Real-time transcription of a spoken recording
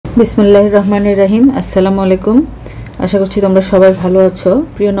বিসমিল্লাহির রহমানির রহিম। আসসালামু আলাইকুম। আশা করছি তোমরা সবাই ভালো আছো।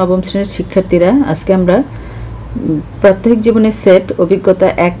 প্রিয় নবম শ্রেণীর শিক্ষার্থীরা, আজকে আমরা প্রাত্যহিক জীবনের সেট অভিজ্ঞতা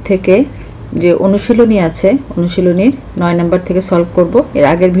 1 থেকে যে অনুশীলনী আছে, অনুশীলনীর 9 নম্বর থেকে সলভ করব। এর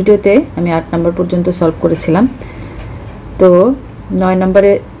আগের ভিডিওতে আমি 8 নম্বর পর্যন্ত সলভ করেছিলাম। তো 9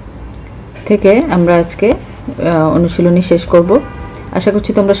 নম্বরে থেকে আমরা আজকে অনুশীলনী শেষ করব। আশা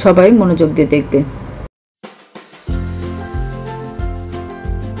করছি তোমরা সবাই মনোযোগ দিয়ে দেখবে।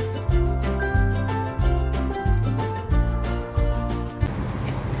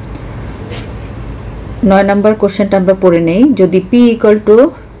 9 নম্বর কোশ্চেনটা আমরা পড়ে নেই। যদি P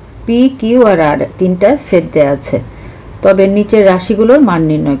 = P, Q আর R তিনটা সেট দেওয়া আছে, তবে নিচের রাশিগুলোর মান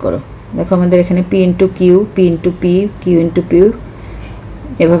নির্ণয় করো। দেখো আমাদের এখানে P × Q, P × P, Q × P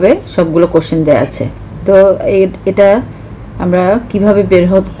এভাবে সবগুলো কোশ্চেন দেওয়া আছে। তো এটা আমরা কিভাবে বের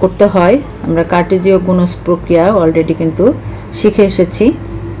করতে হয়, আমরা কার্টেজীয় গুণজ প্রক্রিয়া অলরেডি কিন্তু শিখে এসেছি,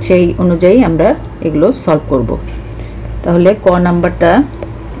 সেই অনুযায়ী আমরা এগুলো সলভ করব। তাহলে ক নাম্বারটা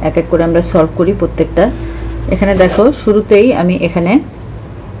এক এক করে আমরা সলভ করি প্রত্যেকটা। এখানে দেখো শুরুতেই আমি এখানে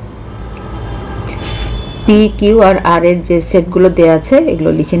P, Q আর R এর যে সেটগুলো দেওয়া আছে এগুলো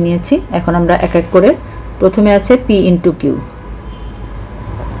লিখে নিয়েছি। এখন আমরা এক এক করে, প্রথমে আছে P × Q।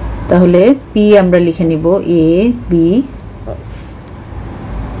 তাহলে P আমরা লিখে নিব A, B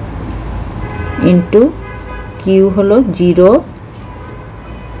 × Q হলো 0,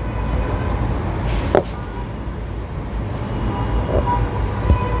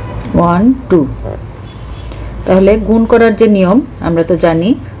 1, 2। তাহলে গুণ করার যে নিয়ম আমরা তো জানি,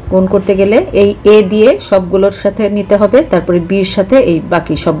 গুণ করতে গেলে এই A দিয়ে সবগুলোর সাথে নিতে হবে, তারপরে B এর সাথে এই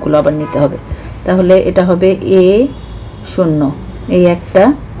বাকি সবগুলো আবার নিতে হবে। তাহলে এটা হবে A 0, এই একটা,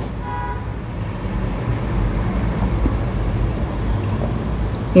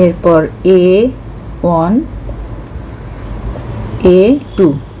 এরপর A 1, A 2।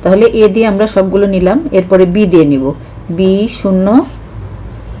 তাহলে A দিয়ে আমরা সবগুলো নিলাম, এরপরে B দিয়ে নিব, B 0,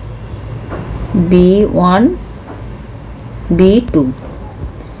 B1, B2,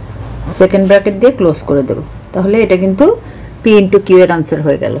 second bracket দিয়ে ক্লোজ করে দেব। তাহলে এটা কিন্তু P × Q এর আনসার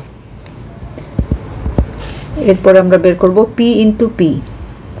হয়ে গেল। এরপর আমরা বের করব P × P।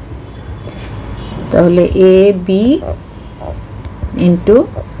 তাহলে AB ×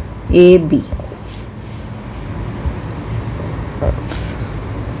 AB।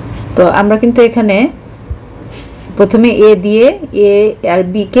 তো আমরা কিন্তু এখানে প্রথমে A দিয়ে A আর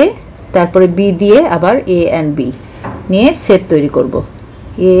B কে, তারপরে B দিয়ে আবার A and B নিয়ে সেট তৈরি করব।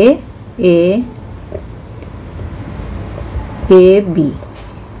 A A A B,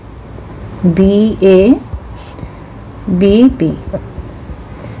 B A B B,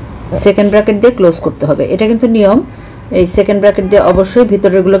 second bracket দিয়ে ক্লোজ করতে হবে। এটা কিন্তু নিয়ম, এই সেকেন্ড ব্র্যাকেট দিয়ে অবশ্যই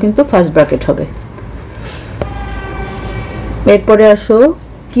ভিতরেরগুলো কিন্তু ফার্স্ট ব্র্যাকেট হবে। এরপরে আসো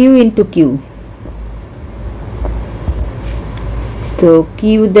Q × Q। তো Q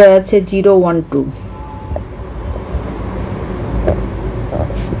দেওয়া আছে 0, 1,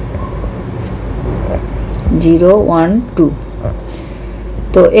 2।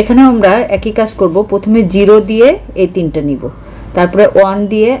 তো এখানে আমরা একই কাজ করব, প্রথমে 0 দিয়ে এই তিনটা নিব, তারপরে 1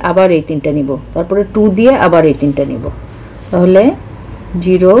 দিয়ে আবার এই তিনটা নিব, তারপরে 2 দিয়ে আবার এই তিনটা নিব। তাহলে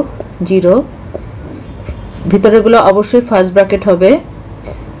 0, 0, ভিতরেগুলো অবশ্যই ফার্স্ট ব্র্যাকেট হবে।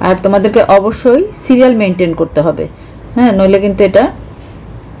 আর তোমাদেরকে অবশ্যই সিরিয়াল মেনটেন করতে হবে, হ্যাঁ, নইলে কিন্তু এটা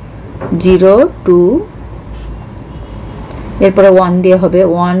 0, 2, এরপরে 1 দিয়ে হবে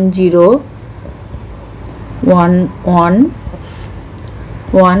 1, 0, 1, 1,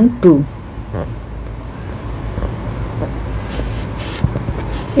 1, 2,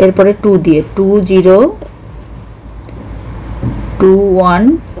 এরপরে 2 দিয়ে 2, 0, 2, 1,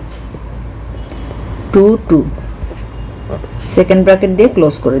 2, 2, সেকেন্ড ব্র্যাকেট দিয়ে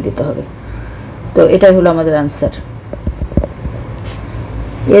ক্লোজ করে দিতে হবে। তো এটাই হলো আমাদের আনসার।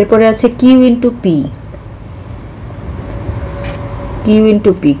 এরপরে আছে Q × P। Q ×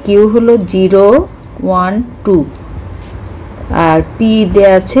 P, Q হলো 0, 1, 2 আর P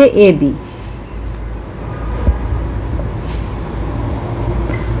দেয়া আছে AB।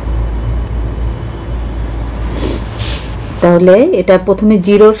 তাহলে এটা প্রথমে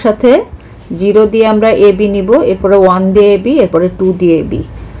 0 সাথে 0 দিয়ে আমরা AB নিব, এরপরে 1 দিয়ে AB, এরপরে 2 দিয়ে AB।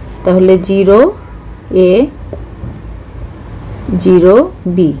 তাহলে 0 A, 0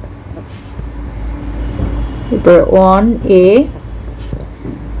 B, এরপর 1 A,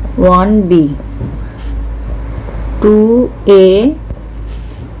 1 B, 2 A,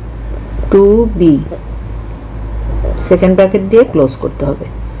 2 B, second bracket দিয়ে ক্লোজ করতে হবে।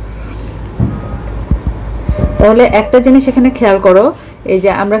 তাহলে একটা জিনিস এখানে খেয়াল করো, এই যে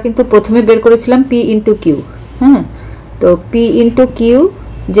আমরা কিন্তু প্রথমে বের করেছিলাম P × Q, হ্যাঁ, তো P × Q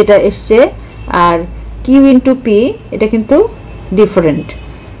যেটা এসছে আর কিউ ইন্টু পি এটা কিন্তু ডিফারেন্ট।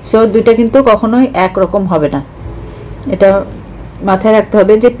 সো দুইটা কিন্তু কখনোই একরকম হবে না, এটা মাথায় রাখতে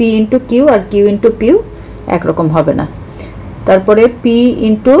হবে যে P into Q R Q into Piu একরকম হবে না। তারপরে পি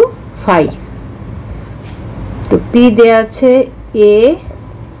ইন্টু ফাই, তো পি দেয়া আছে এ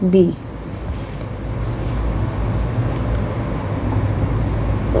বি,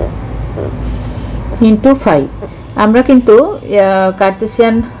 ইন্টু ফাই। আমরা কিন্তু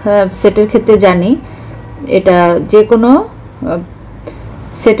কার্টেসিয়ান সেটের ক্ষেত্রে জানি এটা যে কোনো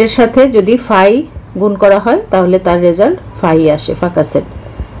সেটের সাথে যদি ফাই গুণ করা হয় তাহলে তার রেজাল্ট ফাই আসে, ফাঁকা সেট।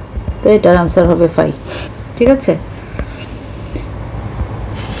 তো এটার আনসার হবে ফাই। ঠিক আছে,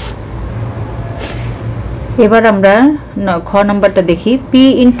 এবার আমরা খ নাম্বারটা দেখি। P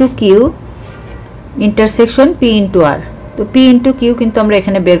into Q intersection P into আর। তো পি ইন্টু কিউ কিন্তু আমরা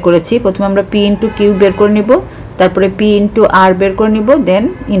এখানে বের করেছি। প্রথমে আমরা পি ইন্টু কিউ বের করে নিব, তারপরে পি ইন্টু আর বের করে নিব, দেন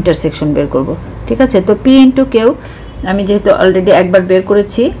ইন্টারসেকশন বের করব। ঠিক আছে, তো পি ইন্টু কিউ আমি যেহেতু অলরেডি একবার বের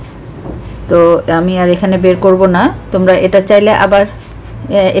করেছি তো আমি আর এখানে বের করব না। তোমরা এটা চাইলে আবার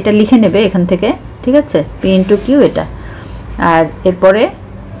এটা লিখে নেবে এখান থেকে। ঠিক আছে, পি ইন্টু কিউ এটা, আর এরপরে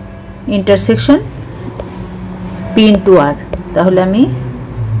ইন্টারসেকশন পি ইন্টু আর। তাহলে আমি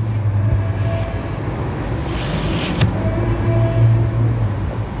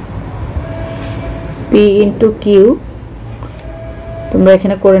পি ইন্টু কিউ তোমরা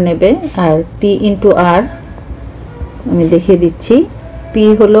এখানে করে নেবে, আর পি ইন্টু আর আমি দেখিয়ে দিচ্ছি। পি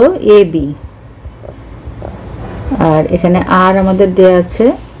হলো এ বি, আর এখানে আর আমাদের দেয়া আছে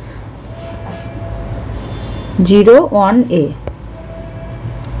 0 1 এ।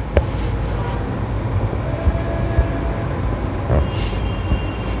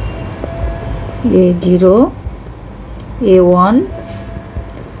 A0 A1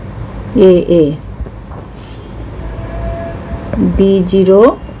 AA B0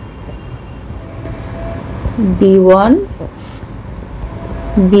 B1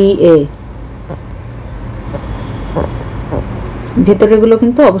 BA। ভেতরেগুলো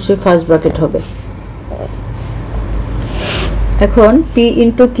কিন্তু অবশ্যই ফার্স্ট ব্র্যাকেট হবে। এখন পি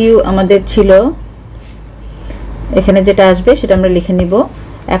ইন্টু কিউ আমাদের ছিল, এখানে যেটা আসবে সেটা আমরা লিখে নিব।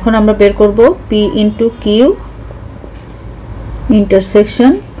 এখন আমরা বের করব P into Q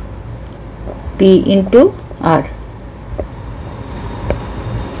intersection P into আর।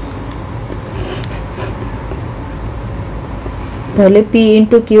 তাহলে পি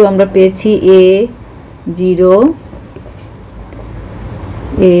ইন্টু কিউ আমরা পেয়েছি A0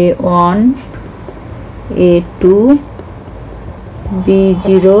 A1 A2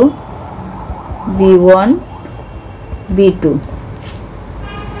 B0 B1 B2।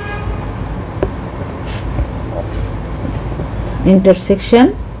 Intersection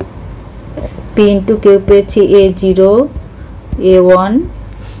P into किউ পেয়েছি A0 A1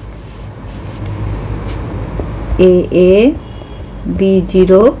 AA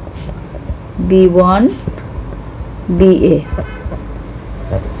B0 B1 BA।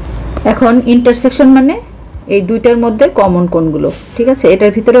 এখন ইন্টারসেকশন মানে এই দুইটার মধ্যে কমন কোনগুলো। ঠিক আছে,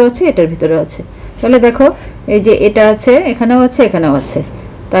 এটার ভিতরেও আছে এটার ভিতরেও আছে। তাহলে দেখো এই যে এটা আছে এখানেও আছে এখানেও আছে,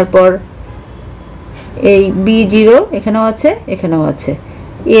 তারপর এই B0 এখানেও আছে এখানেও আছে,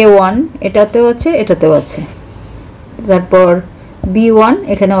 A1 এটাতেও আছে এটাতেও আছে, তারপর B1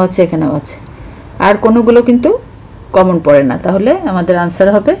 এখানেও আছে এখানেও আছে, আর কোনোগুলো কিন্তু কমন পড়ে না। তাহলে আমাদের আনসার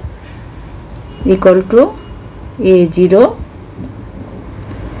হবে equal to A0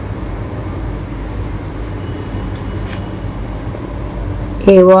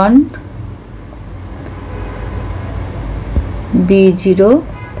 A1 B0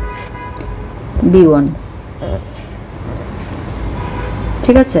 B1।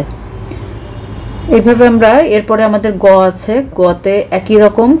 ঠিক আছে, এইভাবে আমরা এরপরে আমাদের গ আছে, গতে একই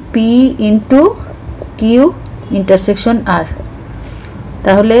রকম পি ইন্টু কিউ ইন্টারসেকশন আর।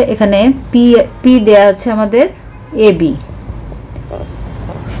 তাহলে এখানে পি পি দেয়া আছে আমাদের A B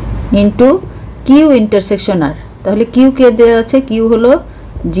into Q intersection আর। তাহলে কিউ কে দেওয়া আছে, কিউ হলো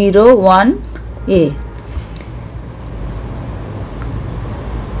 0 1 এ।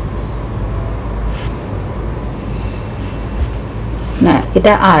 না,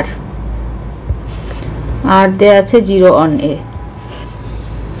 এটা আর আর দেয়া আছে 0 1 এ।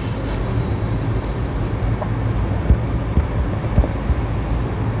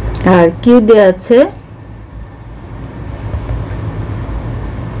 আর কিউ দেয়া আছে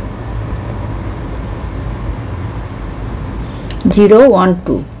 0 1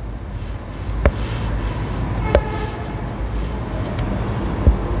 2।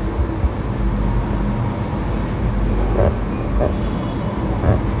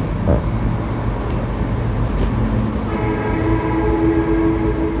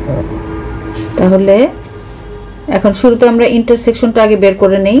 তাহলে এখন শুরুতে আমরা ইন্টারসেকশনটা আগে বের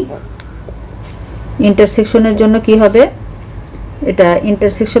করে নেই। ইন্টারসেকশনের জন্য কি হবে, এটা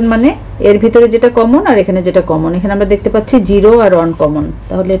ইন্টারসেকশন মানে এর ভিতরে যেটা কমন আর এখানে যেটা কমন, এখানে আমরা দেখতে পাচ্ছি 0 আর 1 কমন,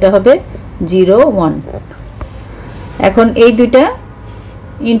 তাহলে এটা হবে 0 1। এখন এই দুইটা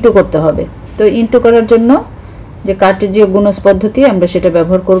ইনটু করতে হবে। তো ইনটু করার জন্য যে কার্টেজীয় গুণজ পদ্ধতি আমরা সেটা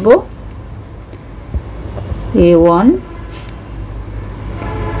ব্যবহার করব। a1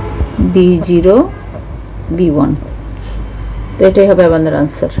 b0 b1, তো এটাই হবে আমাদের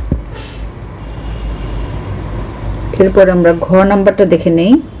আনসার। এরপর আমরা ঘ নাম্বারটা দেখে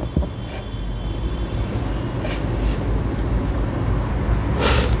নেই।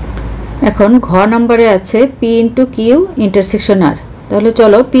 এখন ঘ নাম্বারে আছে p ইন্টু কিউ ইন্টারসেকশন আর। তাহলে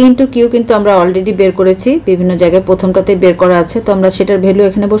চলো p ইন্টু কিউ কিন্তু আমরা অলরেডি বের করেছি, বিভিন্ন জায়গায় প্রথমটাতে বের করা আছে, তো আমরা সেটার ভ্যালু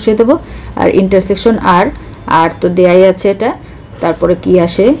এখানে বসিয়ে দেব। আর ইন্টারসেকশন আর, আর তো দেয়াই আছে এটা, তারপরে কি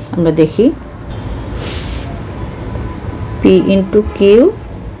আসে আমরা দেখি। p ইন্টু কিউ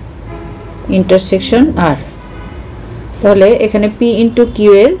ইন্টারসেকশন আর, তাহলে এখানে p ইন্টু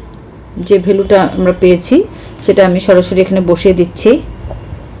কিউ এর যে ভ্যালুটা আমরা পেয়েছি সেটা আমি সরাসরি এখানে বসিয়ে দিচ্ছি।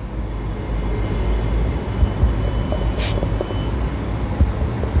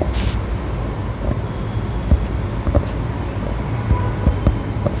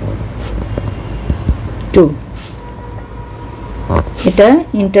 এটা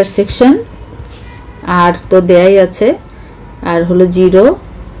ইন্টারসেকশন আর তো দেয়াই আছে, আর হলো 0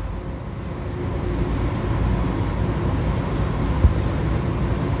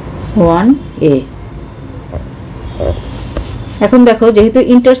 1 a। এখন দেখো যেহেতু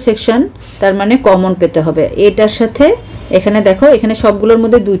ইন্টারসেকশন তার মানে কমন পেতে হবে এটার সাথে। এখানে দেখো এখানে সবগুলোর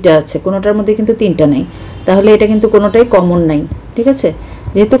মধ্যে দুইটা আছে, কোনোটার মধ্যে কিন্তু তিনটা নাই, তাহলে এটা কিন্তু কোনোটাই কমন নাই। ঠিক আছে,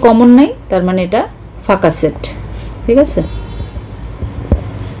 যেহেতু কমন নাই তার মানে এটা ফাঁকা সেট। ঠিক আছে,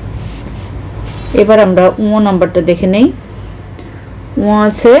 এবার আমরা ও নাম্বারটা দেখে নেই। ও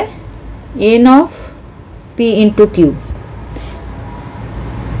আছে n of p into Q,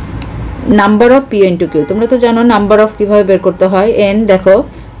 number of p into Q. তোমরা তো জানো নাম্বার অফ কিভাবে বের করতে হয়। n দেখো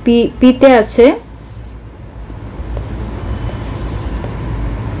p তে আছে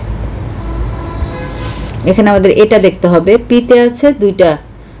এখানে আমাদের এটা দেখতে হবে, p তে আছে দুইটা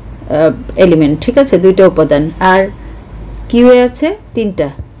এলিমেন্ট, ঠিক আছে, দুইটা উপাদান, আর কিউ এ আছে তিনটা,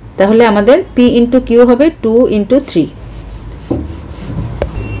 তাহলে আমাদের p ইন্টু কিউ হবে 2 ইন্টু 3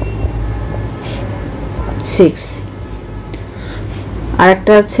 6। আর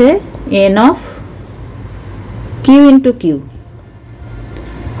একটা আছে n of Q into Q,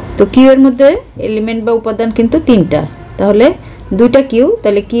 তো কিউ এর মধ্যে এলিমেন্ট বা উপাদান কিন্তু তিনটা, তাহলে দুইটা কিউ,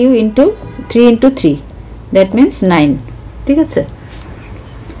 তাহলে Q into 3 into 3 that means 9। ঠিক আছে,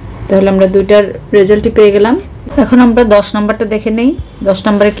 তাহলে আমরা দুইটার রেজাল্টই পেয়ে গেলাম। এখন আমরা 10 নাম্বারটা দেখে নেই। 10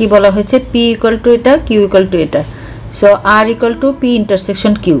 নম্বরে কি বলা হয়েছে, p ইকুয়াল টু এটা, q ইকুয়াল টু এটা, so r equal to p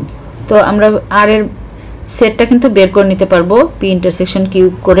intersection q। তো আমরা r এর সেটটা কিন্তু বের করে নিতে পারবো p ইন্টারসেকশন q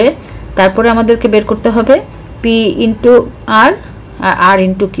করে, তারপরে আমাদেরকে বের করতে হবে p ইন্টু r আর r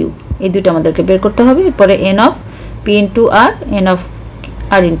ইন্টু q, এই দুটো আমাদেরকে বের করতে হবে। এরপরে n of p into r, n of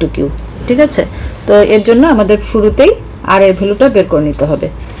r into q। ঠিক আছে, তো এর জন্য আমাদের শুরুতেই r এর ভ্যালুটা বের করে নিতে হবে।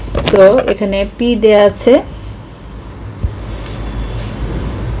 তো এখানে p দেয়া আছে,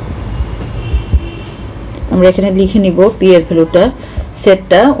 আমরা এখানে লিখে নিব p এর ভ্যালুটা,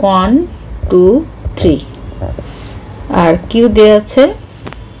 সেটটা 1 2 3, আর q দেয়া আছে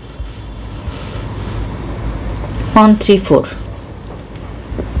 1 3 4।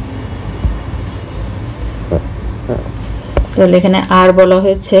 তাহলে এখানে r বলা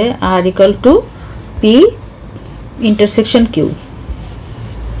হয়েছে r equal to p intersection q।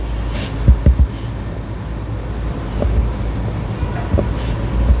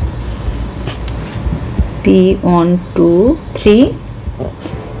 p 1 2 3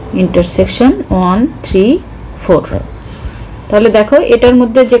 intersection 1 3 4। তাহলে দেখো এটার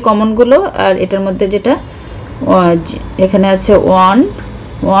মধ্যে যে কমনগুলো আর এটার মধ্যে যেটা এখানে আছে 1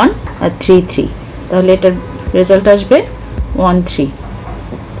 1 আর 3 3, তাহলে এটার রেজাল্ট আসবে 1 3।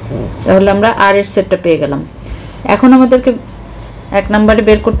 তাহলে আমরা r এর সেটটা পেয়ে গেলাম। এখন আমাদেরকে এক নম্বরে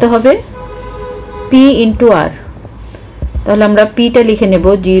বের করতে হবে p ইন্টু r। তাহলে আমরা p টা লিখে নেব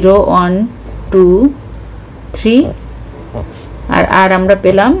 0 1 2 3, আর r আমরা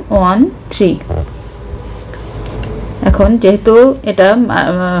পেলাম 1 3। এখন যেহেতু এটা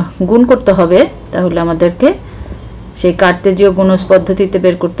গুণ করতে হবে, তাহলে আমাদেরকে সেই কার্তেজীয় গুণজ পদ্ধতিতে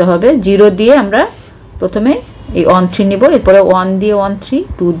বের করতে হবে। 0 দিয়ে আমরা প্রথমে এই 1 3 নিব, এরপরে 1 দিয়ে 1 3,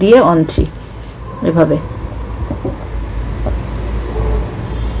 2 দিয়ে 1 3, এভাবে।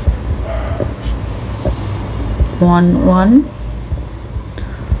 ওয়ান ওয়ান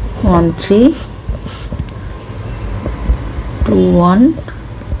 1 3 2 1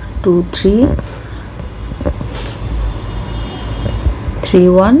 2 3 3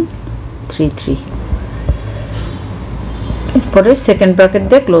 1 3 3 এরপরে সেকেন্ড ব্র্যাকেট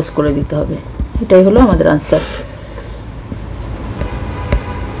দিয়ে ক্লোজ করে দিতে হবে। এটাই হলো আমাদের आंसर।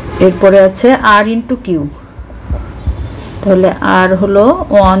 এরপরে আছে r ইনটু q, তাহলে r হলো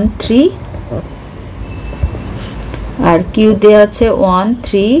 1 3 আর q দেয়া আছে 1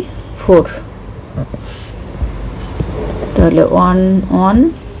 3 4, তাহলে 1 1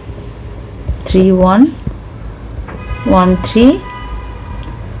 3 1 1 3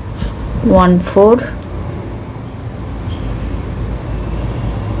 1 4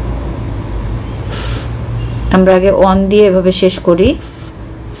 আমরা আগে 1 দিয়ে এভাবে শেষ করি।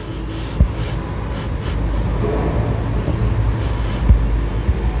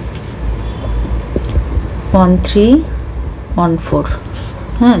 1 3 1 4,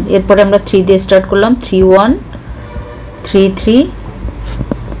 হ্যাঁ। এরপরে আমরা 3 দিয়ে স্টার্ট করলাম, 3 1 3 3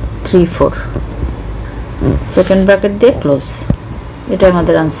 3 4, সেকেন্ড ব্র্যাকেট দিয়ে ক্লোজ। এটা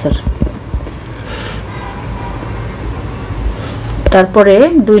আমাদের आंसर। তারপরে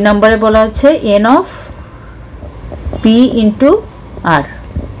 2 নম্বরে বলা আছে n of p into r।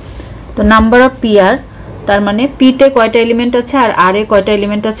 তো নাম্বার অফ p r, তার মানে p তে কয়টা এলিমেন্ট আছে আর r এ কয়টা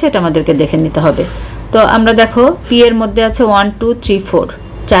এলিমেন্ট আছে এটা আমাদেরকে দেখে নিতে হবে। তো আমরা দেখো p এর মধ্যে আছে 1 2 3 4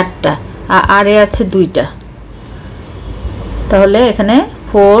 চারটা, আর r এ আছে দুইটা, তাহলে এখানে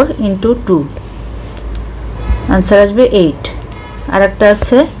 4 ইনটু 2 आंसर আসবে 8। আর একটা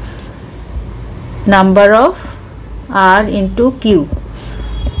আছে number of r into q,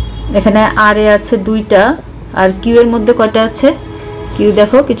 এখানে r এ আছে দুইটা আর q এর মধ্যে কয়টা আছে, q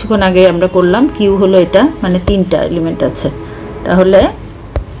দেখো কিছুক্ষণ আগে আমরা করলাম, q হলো এটা, মানে তিনটা এলিমেন্ট আছে, তাহলে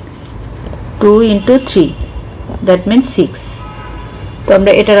 2 ইনটু 3 দ্যাট মিন্স 6। তো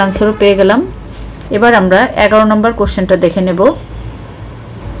আমরা এটার आंसरও পেয়ে গেলাম। এবার আমরা 11 নম্বর কোশ্চেনটা দেখে নেব।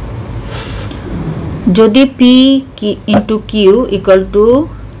 যদি p into q equal to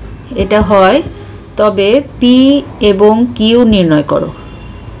এটা হয় তবে p এবং q নির্ণয় করো,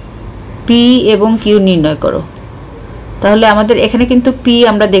 p এবং q নির্ণয় করো। তাহলে আমাদের এখানে কিন্তু p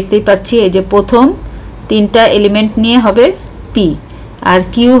আমরা দেখতেই পাচ্ছি, এই যে প্রথম তিনটা এলিমেন্ট নিয়ে হবে p আর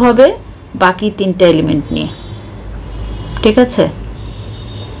q হবে বাকি তিনটা এলিমেন্ট নিয়ে, ঠিক আছে।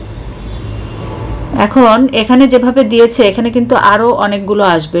 এখন এখানে যেভাবে দিয়েছে এখানে কিন্তু আরো অনেকগুলো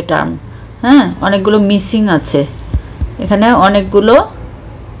আসবে টার্ম, হ্যাঁ, অনেকগুলো মিসিং আছে, এখানে অনেকগুলো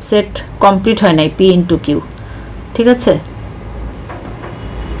সেট কমপ্লিট হয় নাই p ইনটু q, ঠিক আছে।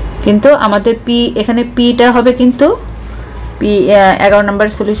 কিন্তু আমাদের p এখানে pটা হবে কিন্তু p 11 নম্বর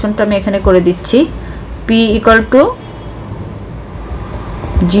সলিউশনটা আমি এখানে করে দিচ্ছি, p equal to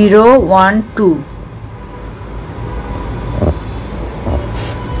 0 1 2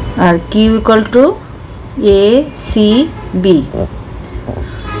 R q equal to a c b,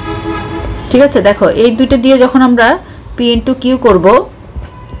 ঠিক আছে। দেখো এই দুইটা দিয়ে যখন আমরা p ইনটু q করব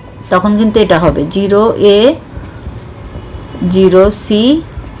তখন কিন্তু এটা হবে 0 a 0 c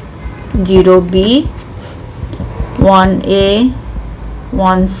 0 b 1 a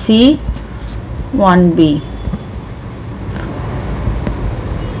 1 c 1 b,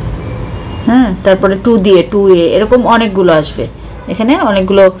 হ্যাঁ। তারপরে 2 দিয়ে 2 a, এরকম অনেকগুলো আসবে, এখানে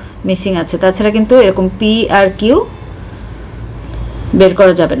অনেকগুলো মিসিং আছে। তাছাড়া কিন্তু এরকম p আর q বের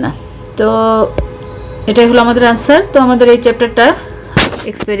করা যাবে না। তো এটাই হলো আমাদের आंसर। তো আমাদের এই চ্যাপ্টারটা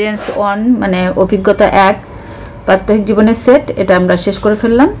এক্সপেরিয়েন্স 1 মানে অভিজ্ঞতা 1 প্রাত্যহিক জীবনের সেট, এটা আমরা শেষ করে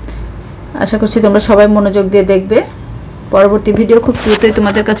ফেললাম। আশা করছি তোমরা সবাই মনোযোগ দিয়ে দেখবে, পরবর্তী ভিডিও খুব দ্রুতই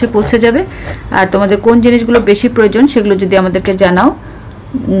তোমাদের কাছে পৌঁছে যাবে। আর তোমাদের কোন জিনিসগুলো বেশি প্রয়োজন সেগুলো যদি আমাদেরকে জানাও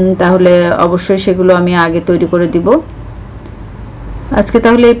তাহলে অবশ্যই সেগুলো আমি আগে তৈরি করে দিব। আজকে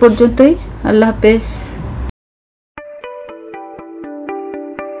তাহলে এই পর্যন্তই, আল্লাহ হাফেজ।